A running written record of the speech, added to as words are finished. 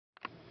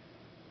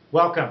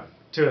Welcome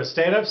to A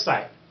State of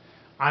Sight.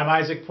 I'm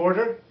Isaac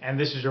Porter, and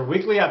this is your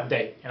weekly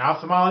update in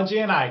ophthalmology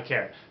and eye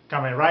care,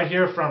 coming right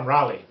here from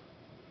Raleigh.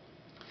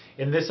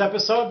 In this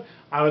episode,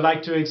 I would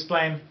like to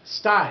explain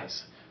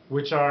styes,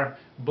 which are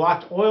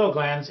blocked oil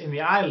glands in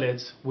the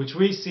eyelids, which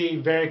we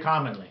see very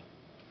commonly.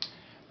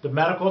 The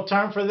medical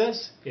term for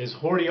this is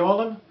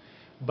hordeolum,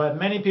 but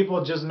many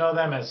people just know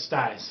them as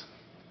styes.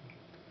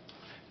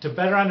 To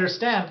better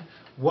understand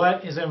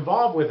what is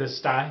involved with this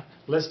stye,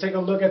 let's take a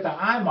look at the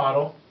eye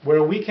model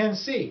where we can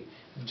see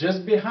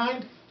just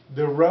behind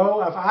the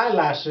row of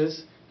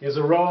eyelashes is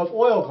a row of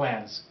oil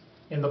glands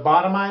in the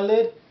bottom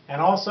eyelid and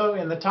also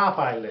in the top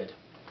eyelid.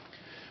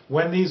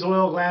 When these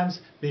oil glands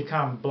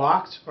become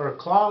blocked or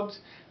clogged,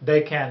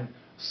 they can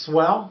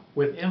swell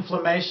with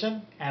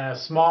inflammation and a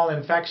small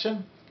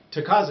infection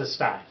to cause a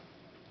stye.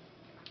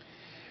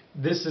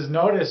 This is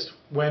noticed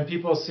when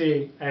people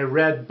see a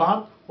red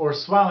bump or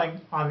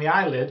swelling on the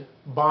eyelid,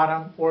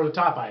 bottom or the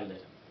top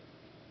eyelid.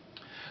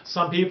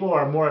 Some people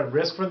are more at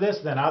risk for this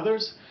than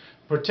others,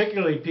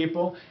 particularly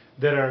people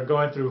that are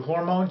going through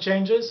hormone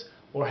changes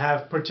or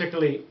have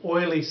particularly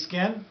oily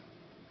skin.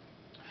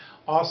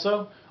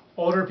 Also,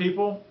 older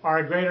people are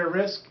at greater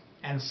risk,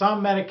 and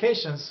some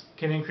medications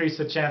can increase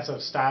the chance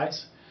of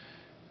styes.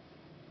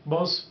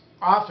 Most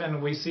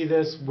often we see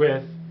this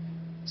with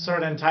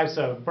certain types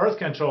of birth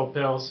control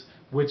pills,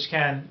 which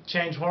can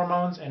change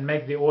hormones and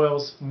make the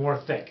oils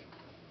more thick.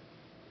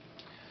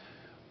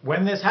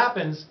 When this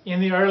happens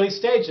in the early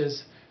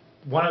stages,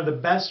 one of the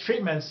best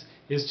treatments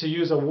is to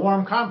use a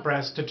warm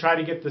compress to try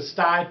to get the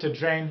stye to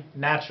drain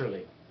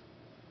naturally.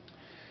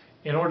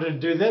 In order to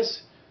do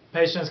this,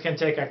 patients can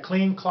take a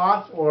clean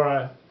cloth or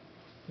a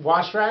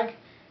wash rag,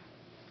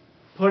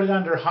 put it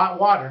under hot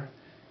water,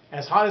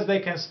 as hot as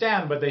they can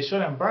stand, but they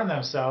shouldn't burn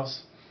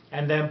themselves,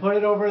 and then put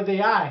it over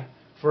the eye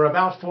for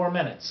about 4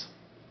 minutes.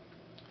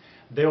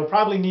 They will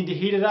probably need to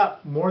heat it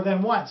up more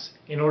than once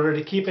in order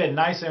to keep it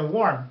nice and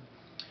warm,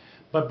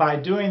 but by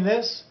doing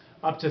this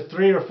up to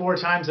 3 or 4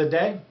 times a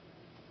day,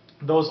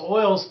 those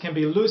oils can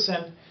be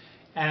loosened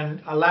and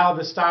allow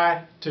the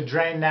stye to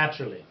drain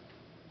naturally.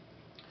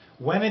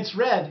 When it's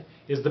red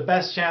is the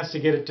best chance to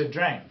get it to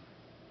drain.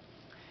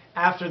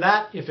 After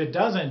that, if it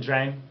doesn't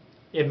drain,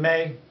 it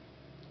may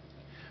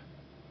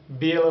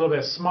be a little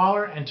bit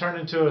smaller and turn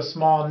into a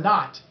small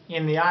knot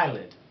in the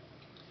eyelid.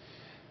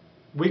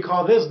 We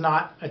call this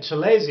knot a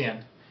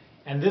chalazion,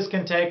 and this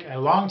can take a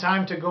long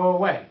time to go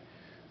away,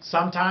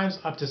 sometimes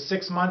up to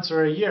 6 months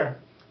or a year,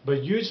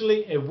 but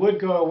usually it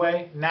would go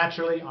away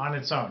naturally on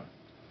its own.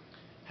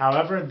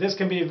 However, this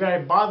can be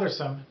very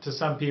bothersome to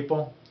some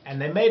people,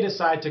 and they may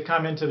decide to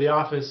come into the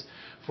office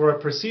for a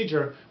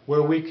procedure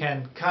where we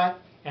can cut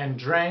and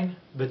drain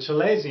the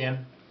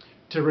chalazion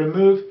to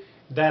remove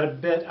that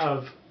bit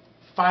of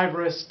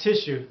fibrous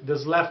tissue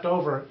that's left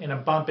over in a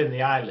bump in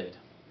the eyelid.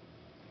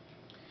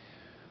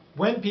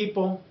 When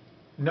people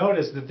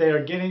notice that they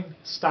are getting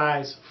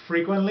styes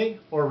frequently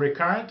or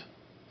recurrent,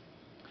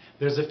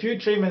 there's a few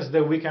treatments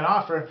that we can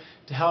offer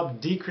to help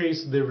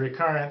decrease the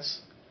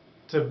recurrence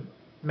to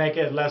make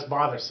it less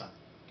bothersome.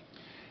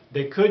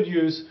 They could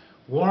use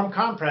warm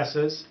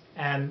compresses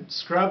and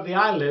scrub the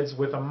eyelids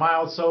with a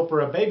mild soap or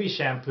a baby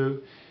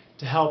shampoo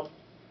to help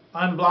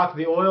unblock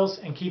the oils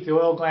and keep the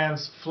oil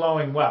glands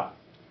flowing well.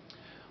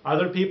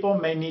 Other people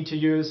may need to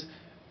use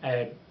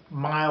a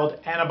mild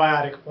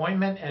antibiotic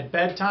ointment at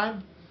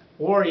bedtime,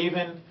 or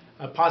even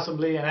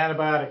possibly an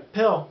antibiotic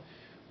pill,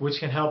 which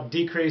can help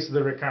decrease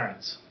the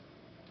recurrence.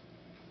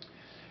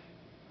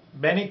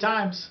 Many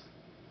times,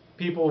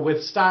 people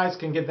with styes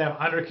can get them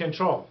under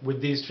control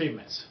with these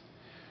treatments.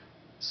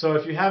 So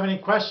if you have any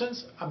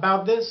questions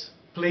about this,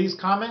 please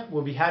comment.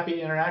 We'll be happy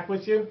to interact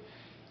with you.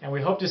 And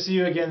we hope to see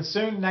you again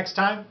soon next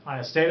time on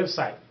A State of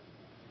Sight.